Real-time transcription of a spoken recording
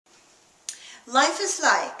Life is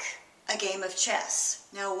like a game of chess.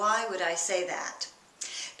 Now, why would I say that?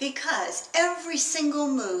 Because every single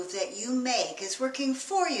move that you make is working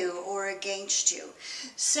for you or against you.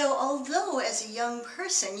 So although as a young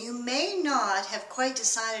person you may not have quite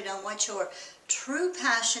decided on what your true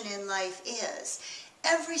passion in life is,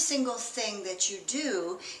 every single thing that you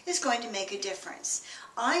do is going to make a difference.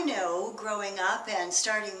 I know growing up and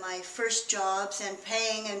starting my first jobs and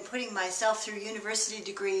paying and putting myself through university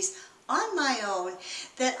degrees on my own,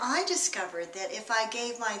 that I discovered that if I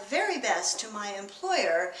gave my very best to my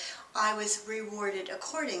employer, I was rewarded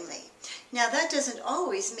accordingly. Now that doesn't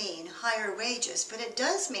always mean higher wages, but it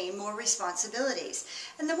does mean more responsibilities.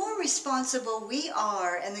 And the more responsible we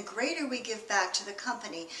are and the greater we give back to the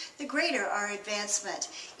company, the greater our advancement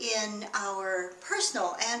in our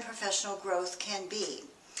personal and professional growth can be.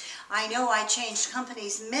 I know I changed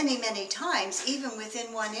companies many, many times, even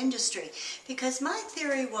within one industry, because my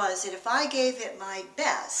theory was that if I gave it my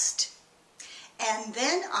best, and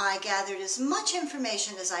then I gathered as much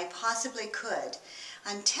information as I possibly could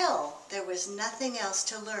until there was nothing else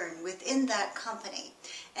to learn within that company.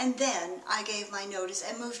 And then I gave my notice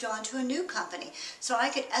and moved on to a new company so I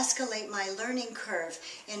could escalate my learning curve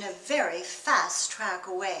in a very fast-track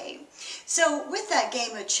way. So with that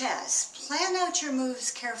game of chess, plan out your moves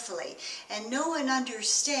carefully and know and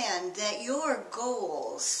understand that your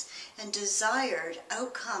goals and desired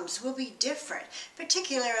outcomes will be different,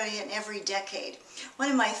 particularly in every decade. One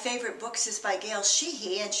of my favorite books is by Gail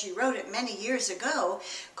Sheehy, and she wrote it many years ago,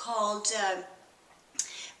 called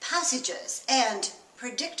Passages and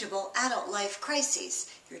Predictable Adult Life Crises.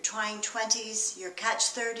 Your trying 20s, your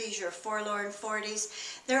catch 30s, your forlorn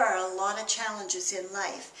 40s. There are a lot of challenges in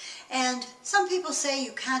life. And some people say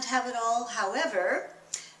you can't have it all. However,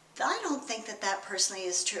 I don't think that that personally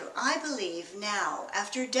is true. I believe now,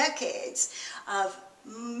 after decades of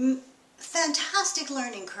fantastic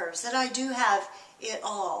learning curves, that I do have it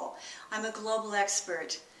all. I'm a global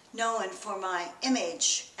expert, known for my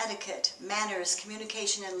image, etiquette, manners,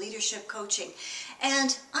 communication, and leadership coaching.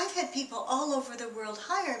 And I've had people all over the world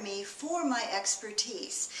hire me for my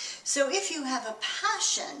expertise. So if you have a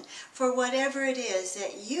passion for whatever it is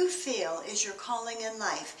that you feel is your calling in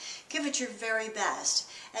life, give it your very best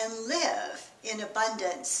and live in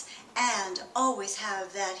abundance and always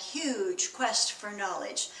have that huge quest for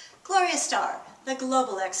knowledge. Gloria Starr, the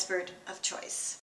global expert of choice.